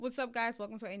What's up, guys?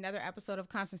 Welcome to another episode of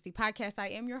Constancy Podcast. I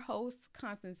am your host,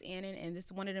 Constance Annan, and this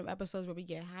is one of them episodes where we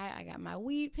get high. I got my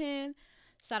weed pen.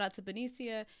 Shout out to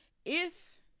Benicia. If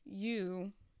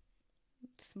you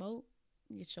smoke,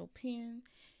 get your pen,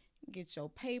 get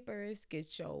your papers,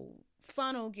 get your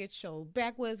funnel, get your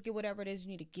backwoods, get whatever it is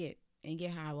you need to get, and get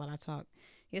high while I talk.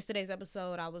 Yesterday's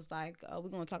episode, I was like, we're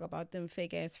going to talk about them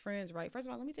fake ass friends, right? First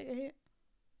of all, let me take a hit.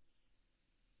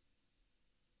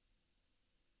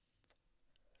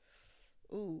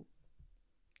 Ooh.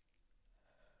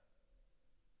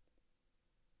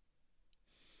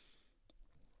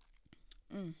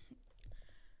 Them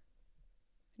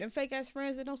fake ass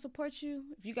friends that don't support you.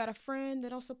 If you got a friend that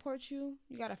don't support you,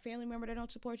 you got a family member that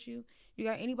don't support you, you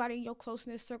got anybody in your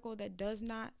close-knit circle that does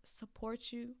not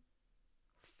support you,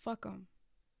 fuck them.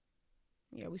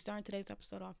 Yeah, we starting today's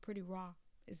episode off pretty raw.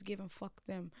 It's giving fuck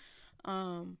them.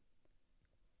 You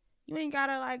ain't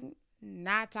gotta like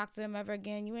not talk to them ever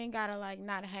again. You ain't gotta like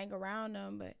not hang around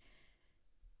them, but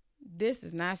this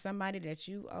is not somebody that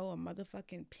you owe a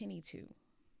motherfucking penny to.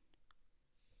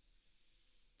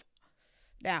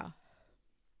 Now,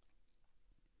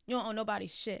 you don't owe nobody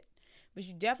shit, but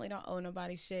you definitely don't owe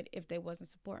nobody shit if they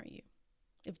wasn't supporting you.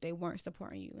 If they weren't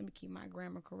supporting you. Let me keep my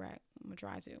grammar correct. I'm gonna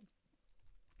try to.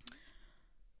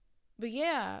 But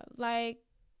yeah, like,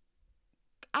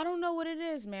 I don't know what it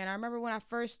is, man. I remember when I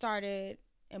first started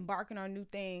embarking on new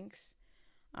things,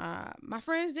 my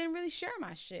friends didn't really share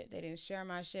my shit. They didn't share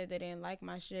my shit. They didn't like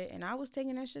my shit. And I was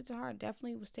taking that shit to heart.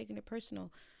 Definitely was taking it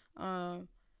personal. I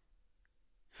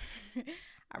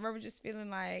remember just feeling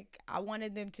like I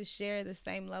wanted them to share the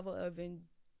same level of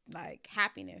like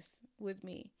happiness with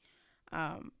me.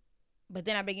 But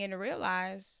then I began to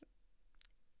realize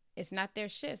it's not their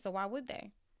shit. So why would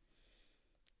they?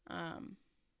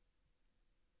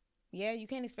 Yeah, you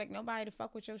can't expect nobody to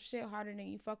fuck with your shit harder than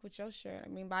you fuck with your shit. I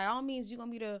mean, by all means, you're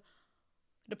gonna be the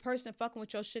person fucking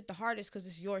with your shit the hardest because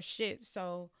it's your shit.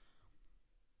 So,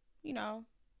 you know,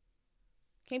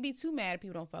 can't be too mad if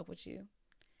people don't fuck with you.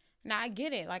 Now I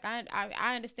get it. Like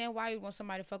I understand why you want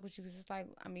somebody to fuck with you because it's like,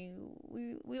 I mean,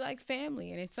 we like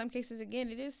family, and in some cases, again,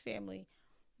 it is family,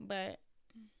 but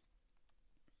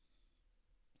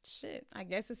shit, I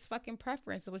guess it's fucking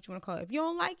preference or what you want to call it. If you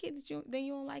don't like it, then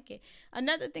you don't like it.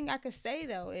 Another thing I could say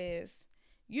though is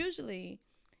usually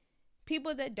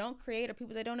people that don't create or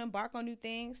people that don't embark on new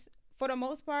things, for the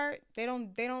most part, they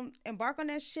don't embark on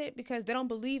that shit because they don't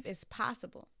believe it's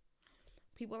possible.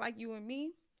 People like you and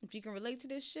me, if you can relate to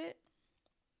this shit,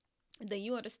 then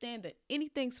you understand that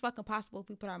anything's fucking possible if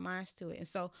we put our minds to it. And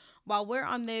so while we're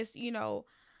on this,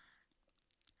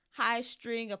 high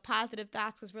string of positive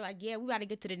thoughts because we're like, yeah, we got to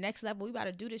get to the next level. We got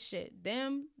to do this shit.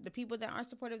 Them, the people that aren't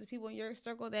supportive, the people in your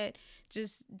circle that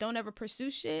just don't ever pursue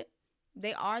shit,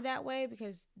 they are that way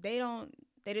because they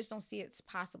just don't see it's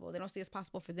possible. They don't see it's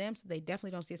possible for them, so they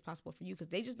definitely don't see it's possible for you because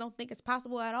they just don't think it's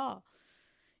possible at all.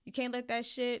 You can't let that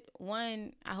shit,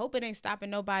 I hope it ain't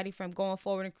stopping nobody from going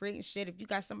forward and creating shit. If you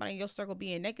got somebody in your circle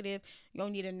being negative, you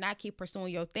don't need to not keep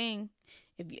pursuing your thing.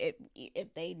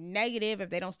 If they negative,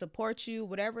 if they don't support you,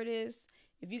 whatever it is,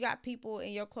 if you got people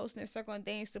in your close-knit circle and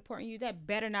they ain't supporting you, that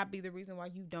better not be the reason why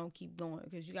you don't keep going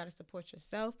because you got to support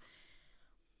yourself.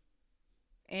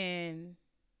 And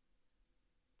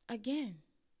again,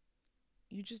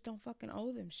 you just don't fucking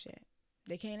owe them shit.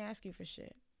 They can't ask you for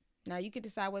shit. Now, you can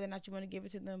decide whether or not you want to give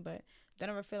it to them, but don't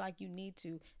ever feel like you need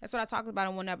to. That's what I talked about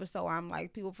in one episode where I'm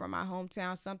like, people from my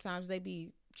hometown, sometimes they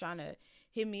be trying to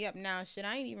hit me up now. Shit,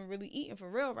 I ain't even really eating for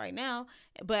real right now,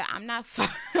 but I'm not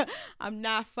I'm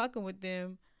not fucking with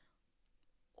them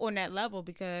on that level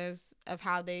because of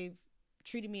how they've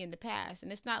treated me in the past.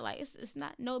 And it's not like, it's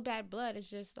not no bad blood. It's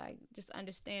just like, just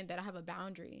understand that I have a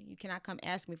boundary. You cannot come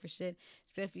ask me for shit,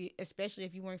 especially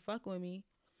if you weren't fucking with me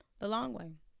the long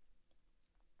way.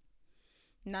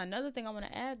 Now, another thing I want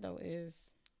to add, though, is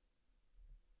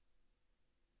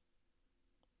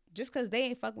just because they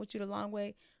ain't fucking with you the long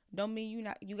way don't mean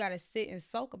you got to sit and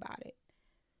sulk about it.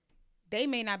 They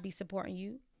may not be supporting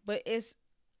you, but it's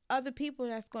other people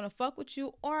that's going to fuck with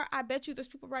you, or I bet you there's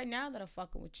people right now that are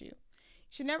fucking with you. You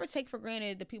should never take for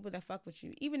granted the people that fuck with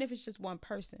you, even if it's just one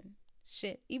person.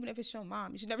 Shit, even if it's your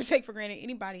mom. You should never take for granted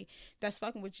anybody that's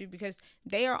fucking with you because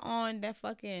they are on that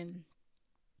fucking...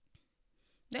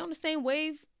 They're on the same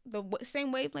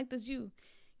same wavelength as you.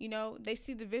 They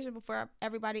see the vision before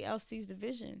everybody else sees the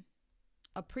vision.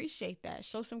 Appreciate that.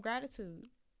 Show some gratitude.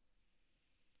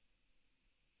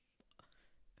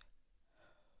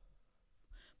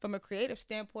 From a creative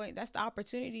standpoint, that's the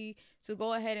opportunity to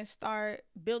go ahead and start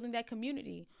building that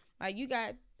community. Like, you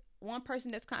got one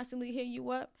person that's constantly hitting you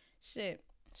up. Shit,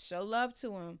 show love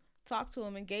to them. talk to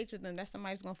them, engage with them. That's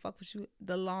somebody who's gonna fuck with you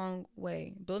the long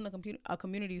way. Building a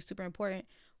community is super important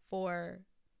for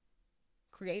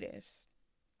creatives.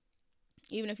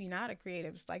 Even if you're not a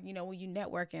creative, it's like, when you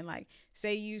networking, like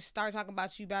say you start talking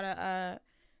about you better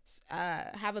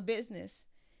have a business,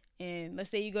 and let's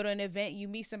say you go to an event, you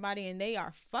meet somebody and they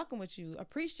are fucking with you.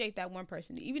 Appreciate that one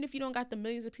person. Even if you don't got the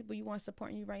millions of people you want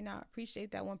supporting you right now,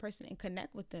 appreciate that one person and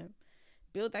connect with them.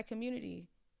 Build that community,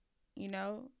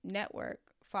 network,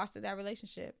 foster that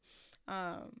relationship.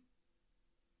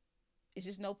 It's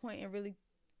just no point in really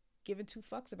giving two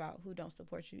fucks about who don't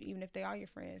support you, even if they are your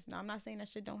friends. Now, I'm not saying that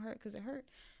shit don't hurt, because it hurt.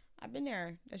 I've been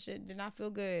there. That shit did not feel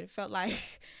good. It felt like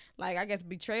I guess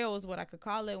betrayal is what I could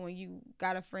call it, when you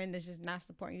got a friend that's just not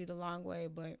supporting you the long way.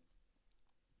 But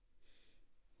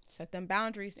set them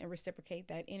boundaries and reciprocate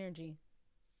that energy.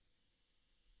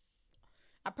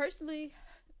 I personally,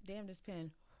 damn this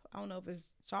pen, I don't know if it's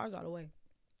charged all the way.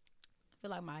 I feel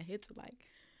like my hits are like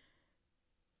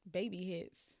baby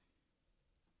hits.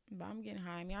 But I'm getting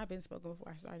high. I mean, I've been smoking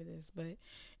before I started this. But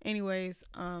anyways,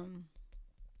 I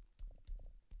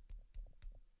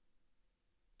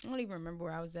don't even remember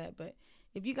where I was at. But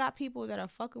if you got people that are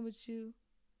fucking with you,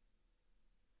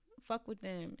 fuck with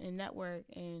them and network,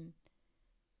 and,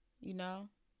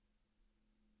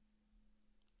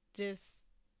 just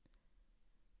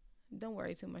don't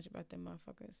worry too much about them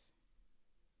motherfuckers.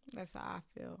 That's how I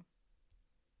feel.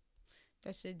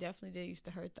 That shit definitely did used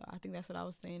to hurt, though. I think that's what I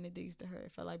was saying. It did used to hurt.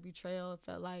 It felt like betrayal. It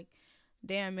felt like,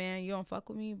 damn, man, you don't fuck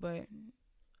with me, but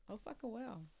oh fucking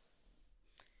well.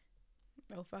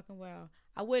 Oh fucking well.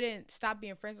 I wouldn't stop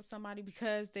being friends with somebody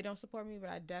because they don't support me, but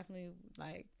I definitely,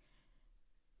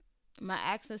 my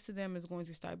access to them is going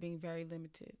to start being very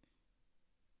limited.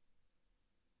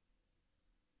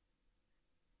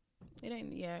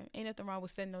 Ain't nothing wrong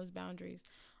with setting those boundaries.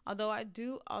 Although I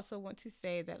do also want to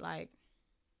say that,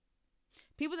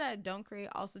 people that don't create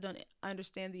also don't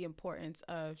understand the importance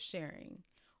of sharing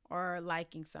or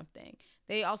liking something.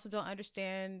 They also don't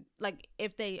understand,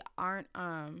 if they aren't,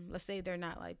 let's say they're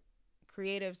not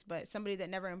creatives, but somebody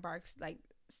that never embarks,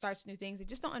 starts new things. They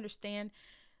just don't understand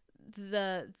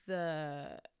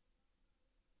the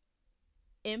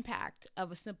impact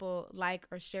of a simple like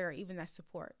or share, or even that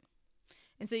support.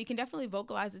 And so you can definitely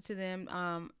vocalize it to them.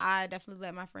 I definitely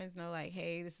let my friends know,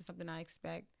 hey, this is something I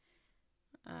expect.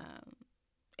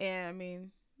 And I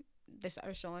mean, they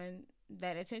started showing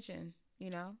that attention,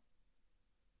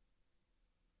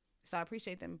 So I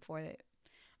appreciate them for it.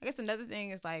 I guess another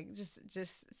thing is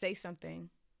just say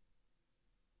something.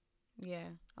 Yeah,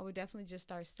 I would definitely just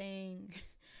start saying,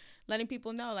 letting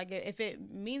people know, if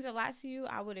it means a lot to you,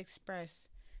 I would express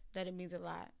that it means a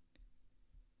lot.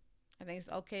 I think it's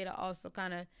okay to also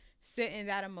kind of sit in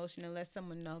that emotion and let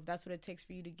someone know if that's what it takes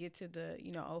for you to get to the,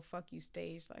 oh, fuck you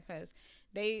stage. Because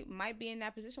they might be in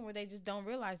that position where they just don't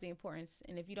realize the importance.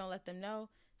 And if you don't let them know,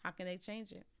 how can they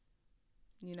change it?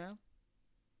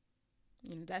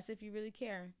 That's if you really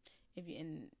care. If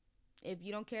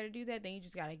you don't care to do that, then you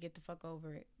just got to get the fuck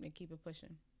over it and keep it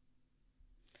pushing.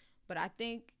 But I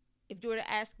think if you were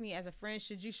to ask me as a friend,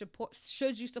 should you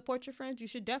support your friends? You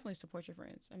should definitely support your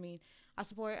friends. I mean, I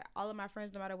support all of my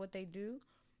friends no matter what they do.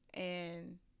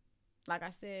 And like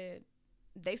I said,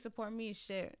 they support me.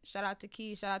 Shit. Shout out to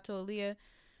Key. Shout out to Aaliyah.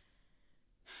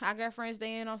 I got friends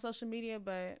they in on social media,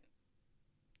 but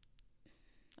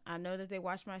I know that they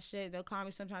watch my shit. They'll call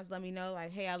me sometimes, let me know,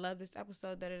 hey, I love this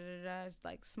episode. Da da da da. It's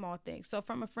small things. So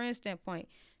from a friend standpoint,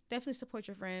 definitely support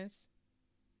your friends.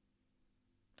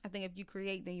 I think if you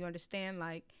create, then you understand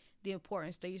the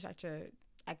importance, that you start to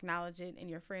acknowledge it in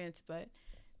your friends. But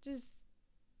just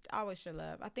always show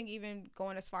love. I think even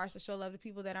going as far as to show love to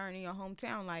people that aren't in your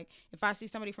hometown. If I see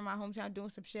somebody from my hometown doing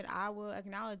some shit, I will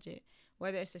acknowledge it.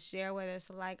 Whether it's a share, whether it's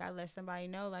a like, I let somebody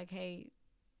know hey,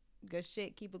 good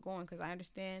shit, keep it going. Because I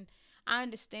understand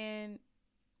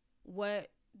what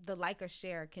the like or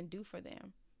share can do for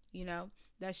them.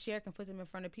 That share can put them in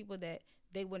front of people that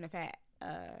they wouldn't have had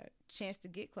a chance to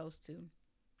get close to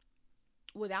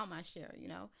without my share,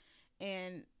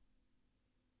 and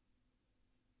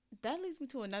that leads me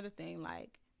to another thing.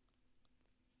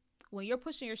 When you're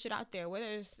pushing your shit out there, whether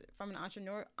it's from an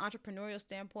entrepreneurial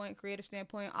standpoint, creative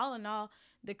standpoint, all in all,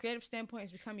 the creative standpoint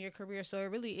has become your career. So it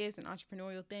really is an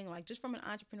entrepreneurial thing. Just from an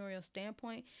entrepreneurial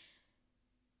standpoint,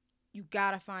 you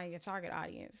gotta find your target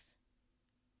audience.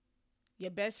 Your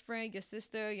best friend, your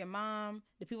sister, your mom,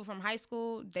 the people from high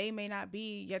school, they may not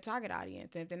be your target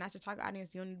audience. And if they're not your target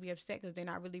audience, you don't need to be upset because they're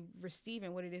not really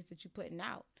receiving what it is that you're putting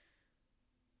out.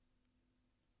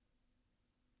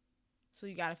 So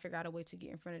you got to figure out a way to get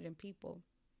in front of them people.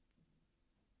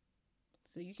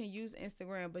 So you can use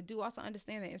Instagram, but do also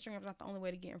understand that Instagram is not the only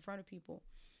way to get in front of people.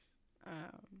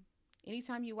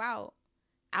 Anytime you out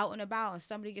and about and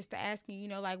somebody gets to asking, you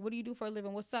know, like, what do you do for a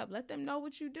living? What's up? Let them know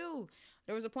what you do.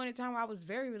 There was a point in time where I was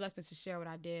very reluctant to share what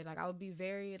I did. Like, I would be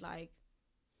very, like,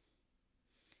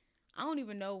 I don't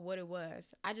even know what it was.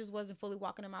 I just wasn't fully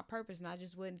walking in my purpose, and I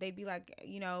just wouldn't. They'd be like,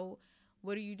 you know,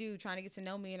 what do you do? Trying to get to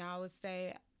know me, and I would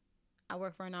say, I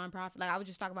work for a nonprofit. Like, I would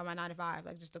just talk about my 9 to 5,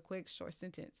 like just a quick, short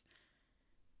sentence.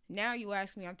 Now you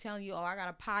ask me, I'm telling you, oh, I got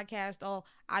a podcast. Oh,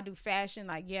 I do fashion.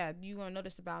 Like, yeah, you're going to know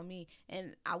this about me.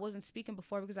 And I wasn't speaking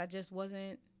before because I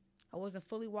wasn't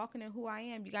fully walking in who I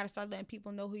am. You got to start letting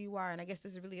people know who you are. And I guess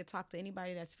this is really a talk to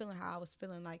anybody that's feeling how I was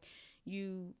feeling. Like,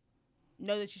 you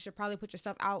know that you should probably put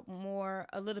yourself out more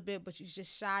a little bit, but you're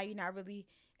just shy. You're not really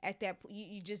at that point.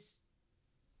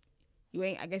 You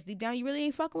ain't, I guess deep down, you really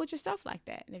ain't fucking with yourself like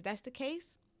that. And if that's the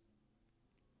case,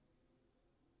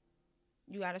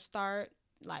 you got to start,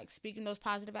 like, speaking those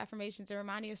positive affirmations and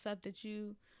reminding yourself that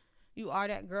you are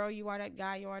that girl, you are that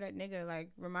guy, you are that nigga. Like,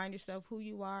 remind yourself who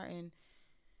you are and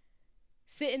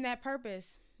sit in that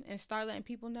purpose and start letting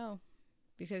people know.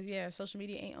 Because, yeah, social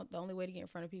media ain't the only way to get in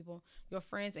front of people. Your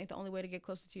friends ain't the only way to get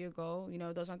closer to your goal. You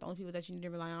know, those aren't the only people that you need to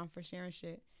rely on for sharing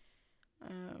shit.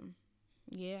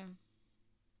 Yeah.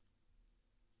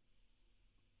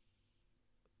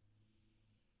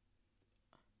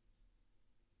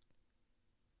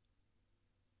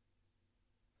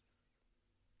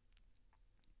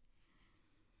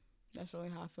 That's really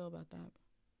how I feel about that.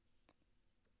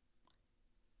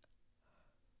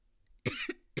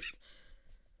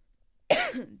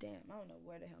 Damn, I don't know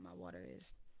where the hell my water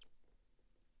is.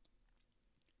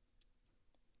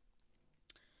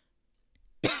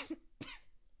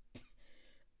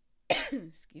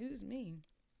 Excuse me.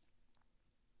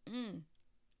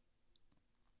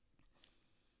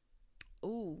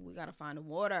 Ooh, we gotta find the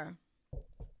water.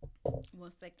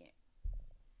 1 second.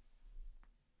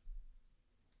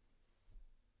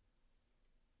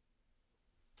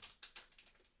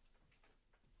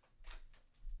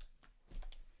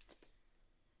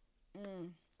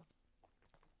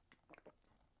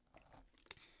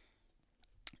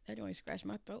 That joint scratched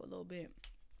my throat a little bit.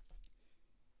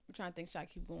 I'm trying to think, should I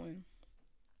keep going?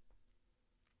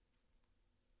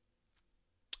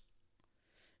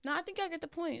 No, I think I get the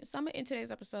point. So I'm going to end today's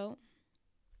episode.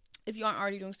 If you aren't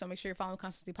already doing so, make sure you're following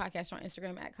Constancy Podcast on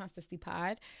Instagram at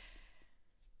ConstancyPod.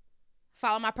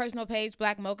 Follow my personal page,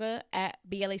 Black Mocha, at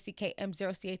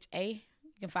BLACKM0CHA.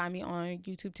 You can find me on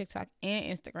YouTube, TikTok, and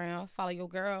Instagram. Follow your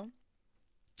girl.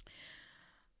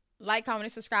 Like, comment,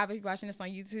 and subscribe if you're watching this on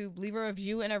YouTube. Leave a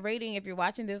review and a rating if you're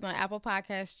watching this on Apple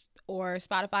Podcasts or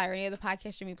Spotify or any other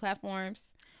podcast streaming platforms.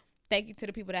 Thank you to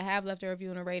the people that have left a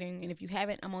review and a rating. And if you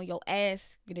haven't, I'm on your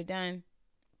ass. Get it done.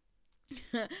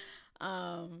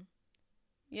 Yeah,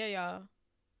 y'all.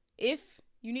 If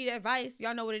you need advice,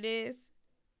 y'all know what it is.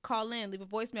 Call in. Leave a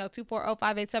voicemail,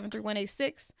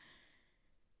 240-587-3186.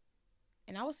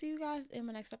 And I will see you guys in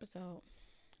my next episode.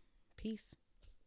 Peace.